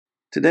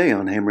Today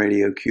on Ham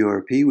Radio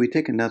QRP, we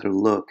take another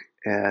look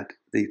at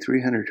the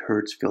 300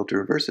 Hz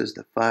filter versus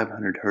the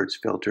 500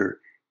 Hz filter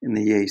in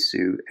the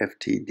Yaesu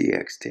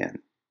FT-DX10.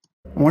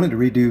 I wanted to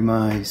redo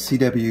my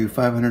CW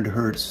 500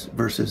 Hz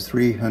versus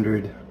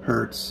 300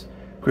 Hz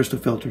crystal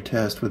filter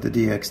test with the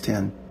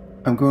DX10.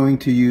 I'm going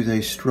to use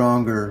a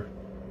stronger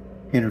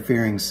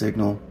interfering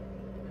signal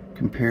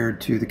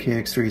compared to the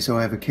KX3. So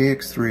I have a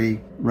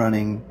KX3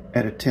 running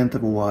at 1/10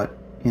 of a watt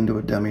into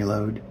a dummy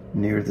load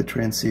near the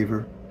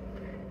transceiver,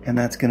 and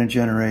that's going to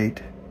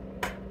generate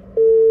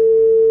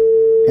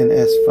an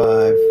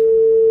S5,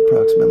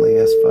 approximately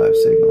S5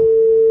 signal.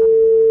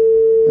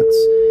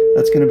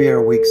 That's going to be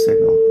our weak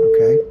signal,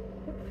 okay?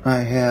 I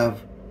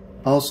have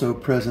also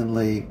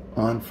presently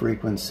on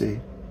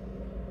frequency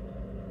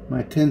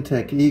my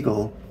Tech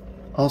Eagle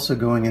also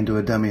going into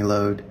a dummy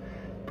load,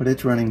 but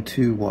it's running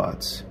 2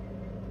 watts.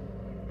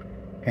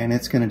 And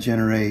it's going to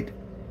generate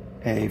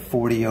a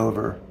 40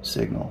 over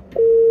signal.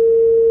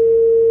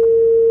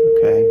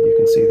 Okay, you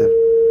can see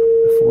the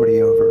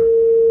 40 over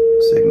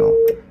signal.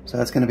 So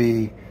that's going to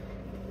be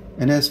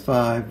an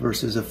S5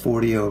 versus a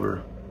 40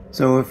 over.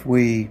 So if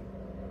we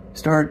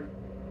start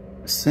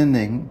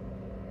sending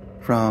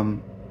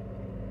from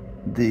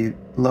the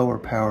lower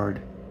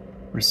powered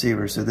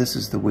receiver, so this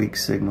is the weak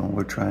signal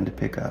we're trying to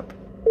pick up.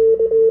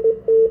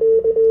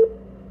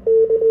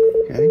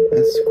 Okay,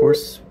 that's of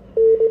course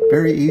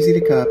very easy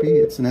to copy.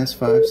 It's an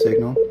S5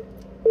 signal.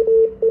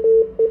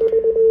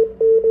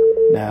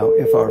 Now,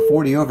 if our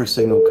 40 over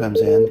signal comes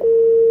in,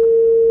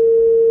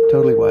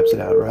 totally wipes it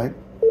out, right?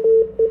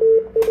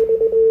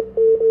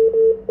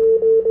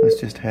 Let's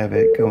just have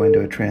it go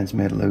into a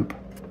transmit loop.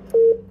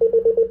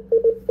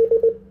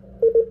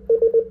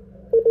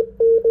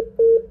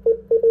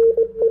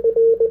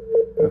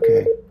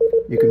 Okay,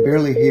 you can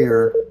barely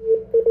hear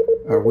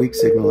our weak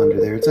signal under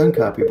there. It's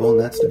uncopyable, and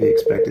that's to be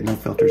expected. No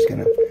filter's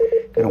gonna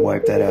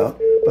wipe that out.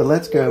 But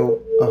let's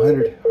go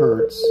 100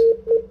 Hertz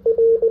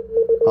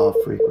off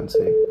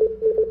frequency.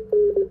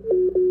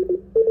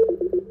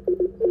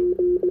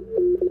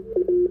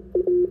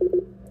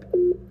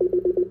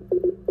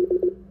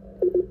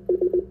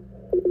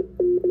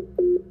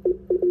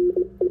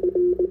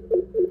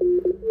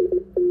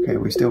 Okay,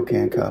 we still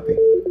can't copy.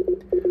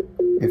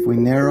 If we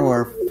narrow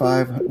our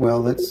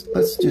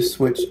let's just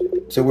switch.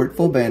 So we're at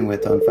full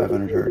bandwidth on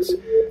 500 Hertz.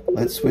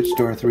 Let's switch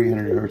to our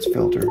 300 Hertz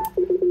filter.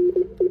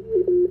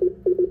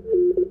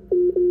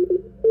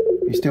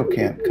 You still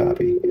can't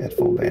copy at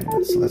full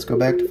bandwidth. So let's go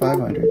back to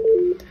 500.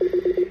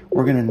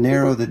 We're going to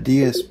narrow the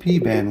DSP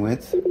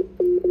bandwidth.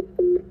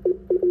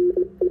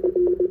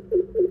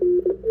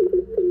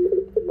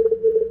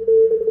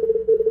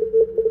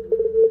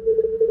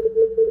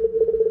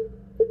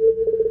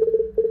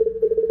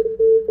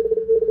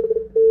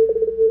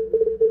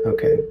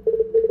 Okay,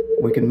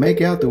 we can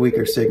make out the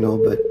weaker signal,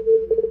 but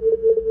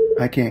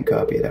I can't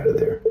copy it out of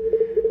there.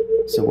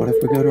 So what if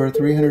we go to our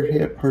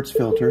 300 Hertz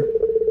filter,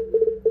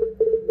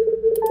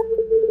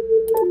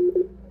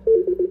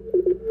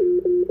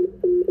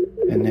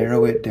 and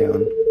narrow it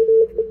down.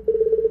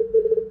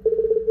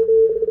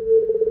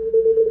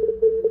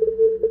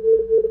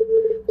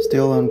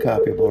 Still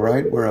uncopyable,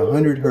 right? We're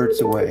 100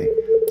 Hertz away.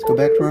 Let's go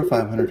back to our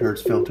 500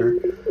 Hertz filter.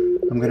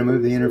 I'm going to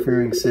move the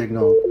interfering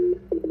signal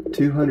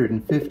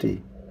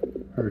 250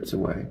 Hertz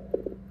away.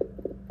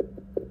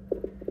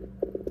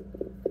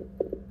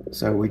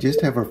 So we just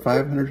have our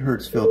 500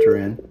 Hertz filter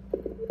in,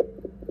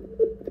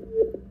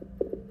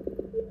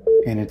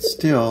 and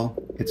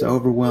it's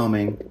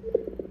overwhelming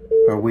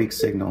our weak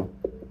signal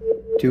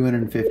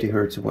 250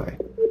 Hertz away.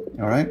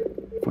 All right,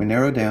 if we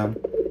narrow down,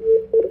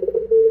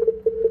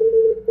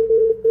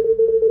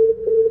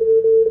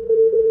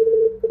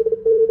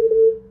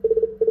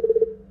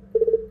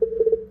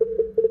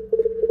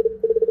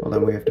 well,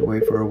 then we have to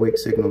wait for our weak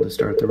signal to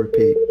start the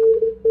repeat.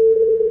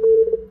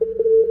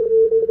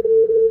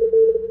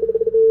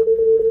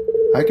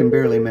 I can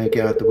barely make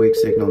out the weak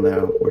signal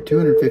now. We're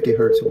 250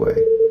 Hertz away.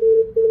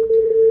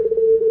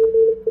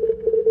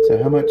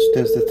 So how much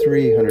does the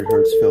 300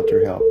 Hertz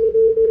filter help?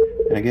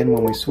 And again,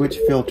 when we switch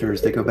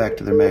filters, they go back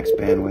to their max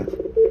bandwidth.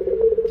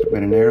 So we're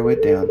going to narrow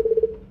it down.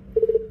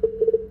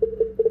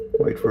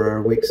 Wait for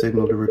our weak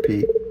signal to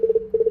repeat.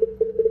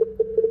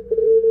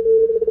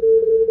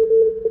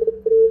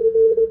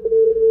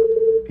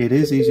 It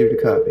is easier to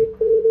copy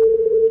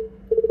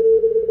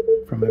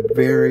from a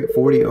very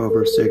 40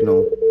 over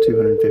signal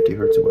 250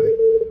 Hertz away.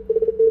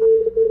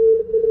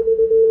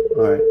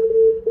 Alright,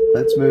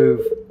 let's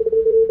move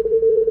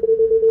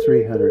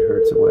 300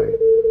 Hertz away.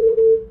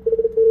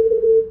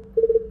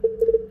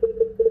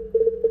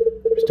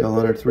 We're still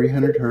on our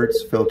 300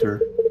 Hertz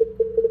filter.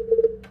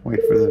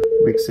 Wait for the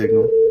weak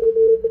signal.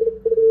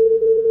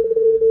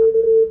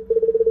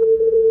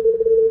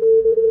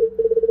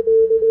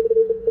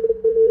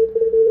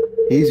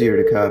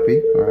 Easier to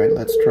copy. Alright,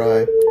 let's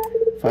try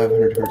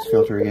 500 Hertz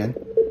filter again.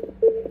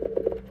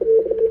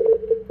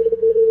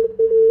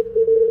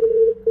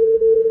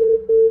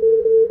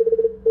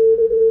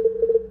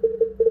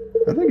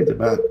 I think it's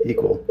about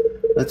equal.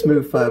 Let's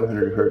move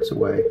 500 Hertz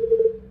away.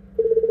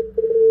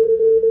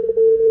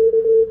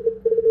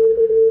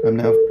 I'm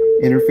now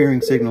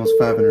interfering signals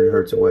 500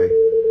 hertz away.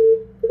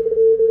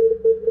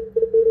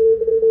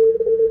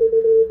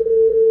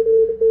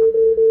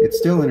 It's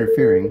still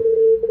interfering.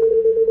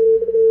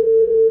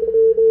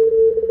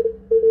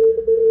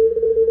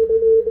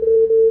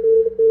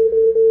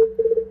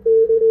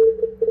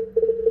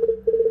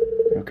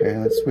 Okay,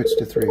 let's switch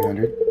to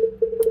 300.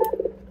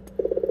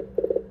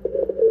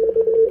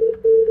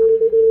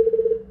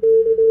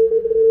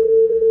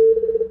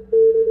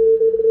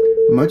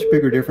 Much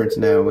bigger difference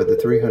now with the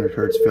 300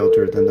 hertz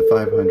filter than the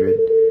 500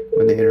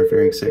 when the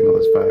interfering signal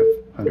is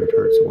 500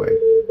 hertz away.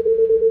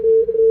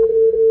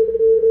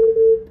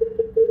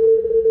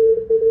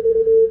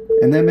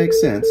 And that makes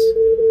sense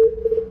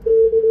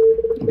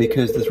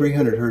because the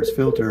 300 hertz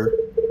filter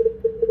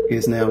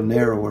is now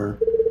narrower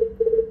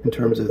in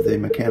terms of the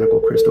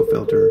mechanical crystal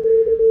filter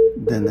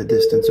than the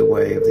distance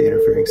away of the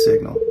interfering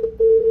signal.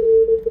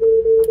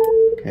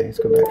 Okay, let's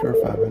go back to our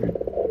 500.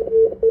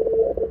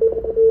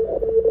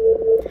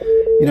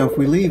 You know, if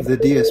we leave the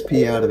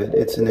DSP out of it,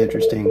 it's an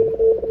interesting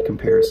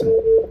comparison.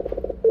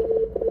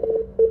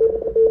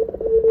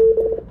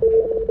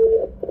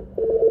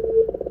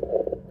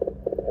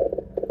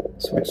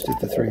 Switch to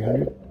the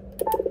 300.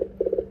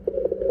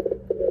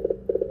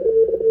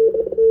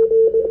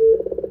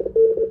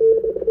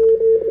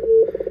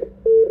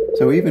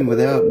 So even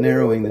without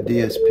narrowing the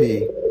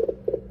DSP,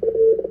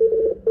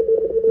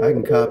 I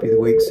can copy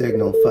the weak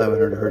signal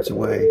 500 hertz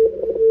away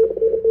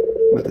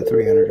with the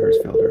 300 hertz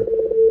filter.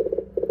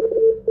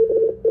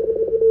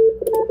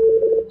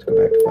 Let's go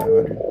back to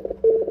 500.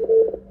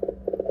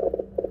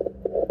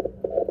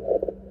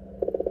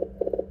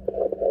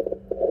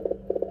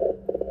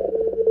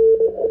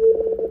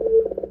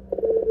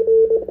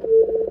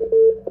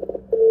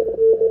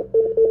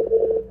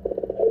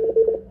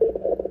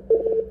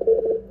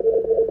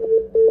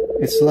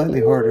 It's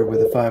slightly harder with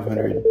a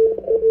 500,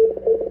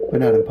 but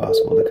not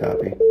impossible to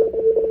copy.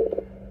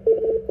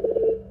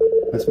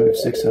 Let's move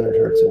 600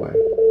 hertz away.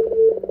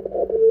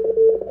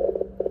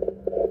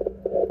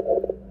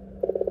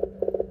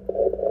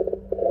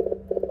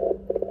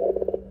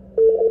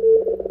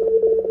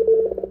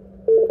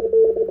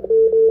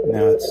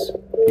 Now it's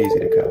easy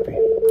to copy.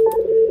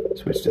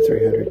 Switch to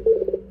 300.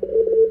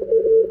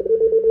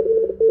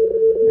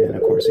 And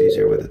of course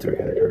easier with the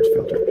 300 hertz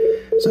filter.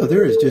 So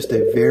there is just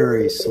a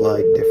very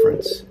slight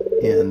difference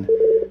in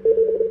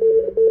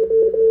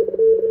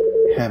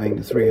having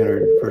the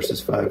 300 versus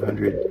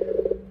 500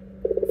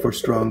 for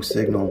strong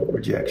signal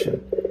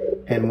rejection.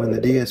 And when the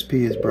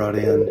DSP is brought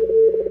in,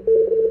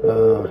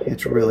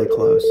 it's really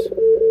close.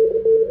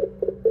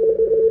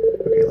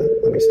 Okay,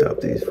 let me stop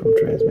these from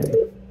transmitting.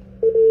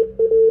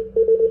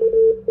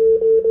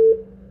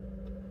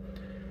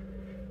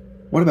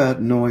 What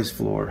about noise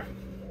floor?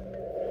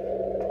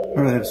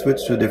 Alright, I've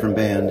switched to a different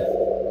band.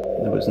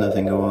 There was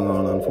nothing going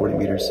on 40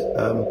 meters.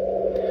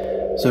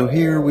 So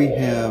here we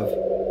have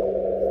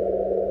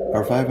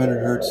our 500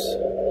 hertz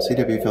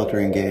CW filter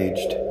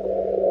engaged.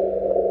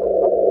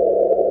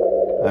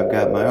 I've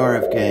got my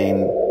RF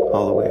gain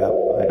all the way up.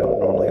 I don't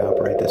normally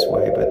operate this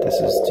way, but this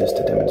is just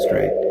to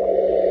demonstrate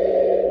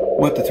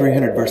what the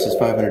 300 versus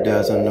 500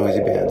 does on a noisy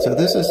band. So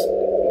this is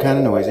kind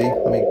of noisy.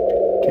 Let me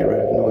get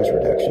rid of noise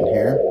reduction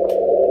here.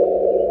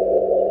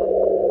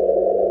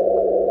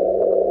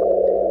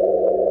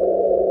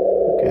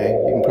 Okay,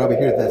 you can probably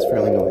hear that's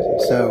fairly noisy.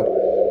 So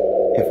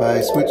if I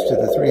switch to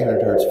the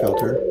 300 hertz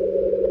filter,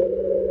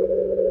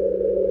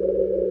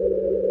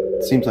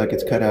 it seems like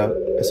it's cut out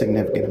a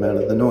significant amount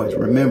of the noise.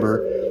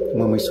 Remember,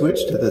 when we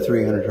switch to the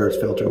 300 hertz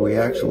filter, we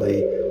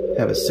actually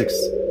have a 6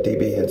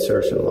 dB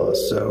insertion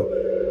loss. So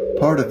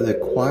part of the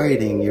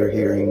quieting you're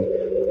hearing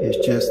is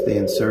just the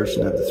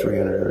insertion of the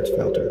 300 hertz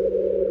filter.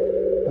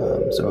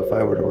 So if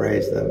I were to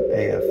raise the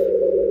AF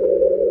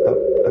up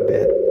a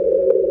bit,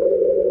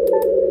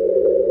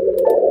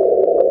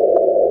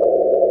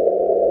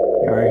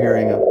 you're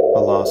hearing a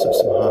loss of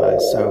some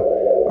highs. So,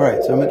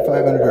 alright, so I'm at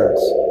 500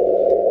 hertz.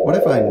 What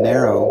if I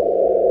narrow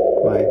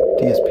my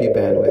DSP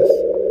bandwidth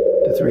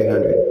to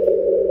 300?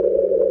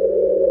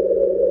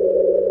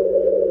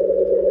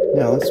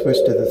 Now let's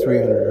switch to the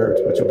 300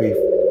 hertz, which will be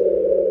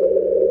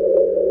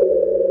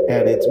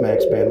at its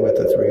max bandwidth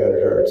of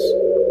 300 hertz.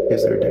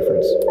 Is there a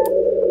difference?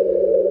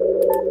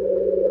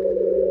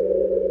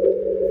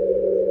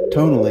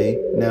 Tonally,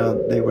 now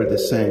they were the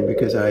same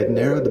because I had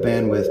narrowed the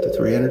bandwidth to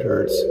 300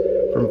 hertz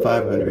from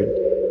 500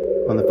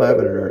 on the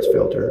 500 hertz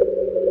filter.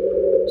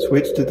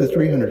 Switched to the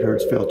 300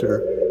 hertz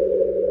filter.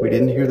 We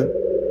didn't hear the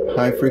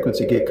high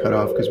frequency get cut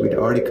off because we'd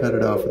already cut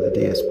it off with the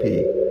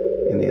DSP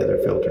in the other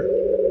filter.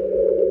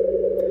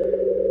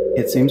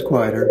 It seems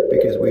quieter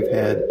because we've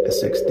had a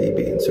 6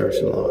 dB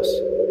insertion loss.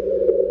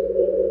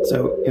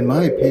 So, in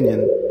my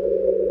opinion,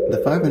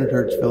 the 500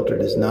 hertz filter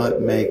does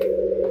not make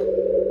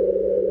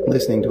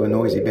listening to a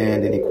noisy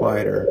band any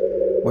quieter.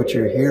 What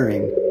you're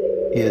hearing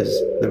is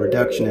the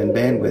reduction in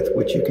bandwidth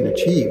which you can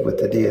achieve with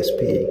the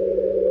DSP,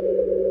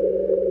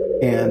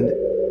 and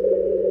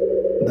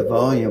the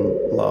volume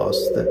loss,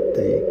 that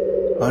the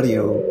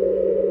audio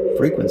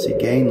frequency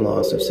gain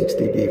loss of 6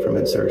 dB from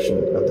insertion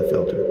of the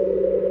filter.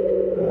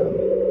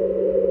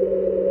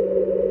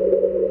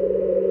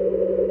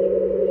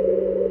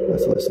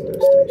 Let's listen to a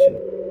station.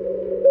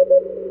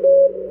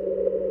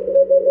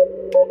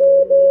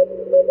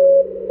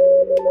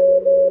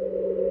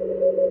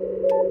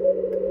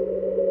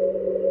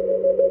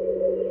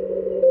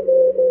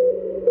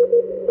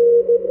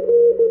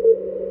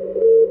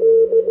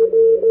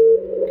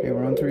 Okay,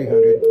 we're on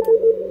 300.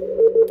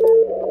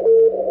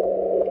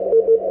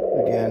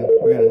 Again,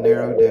 we're going to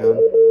narrow down.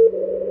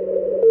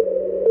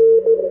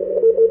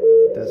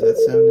 Does that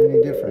sound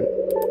any different?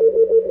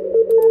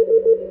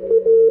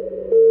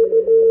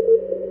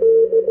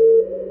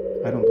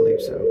 I don't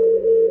believe so.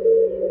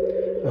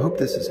 I hope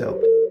this has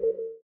helped.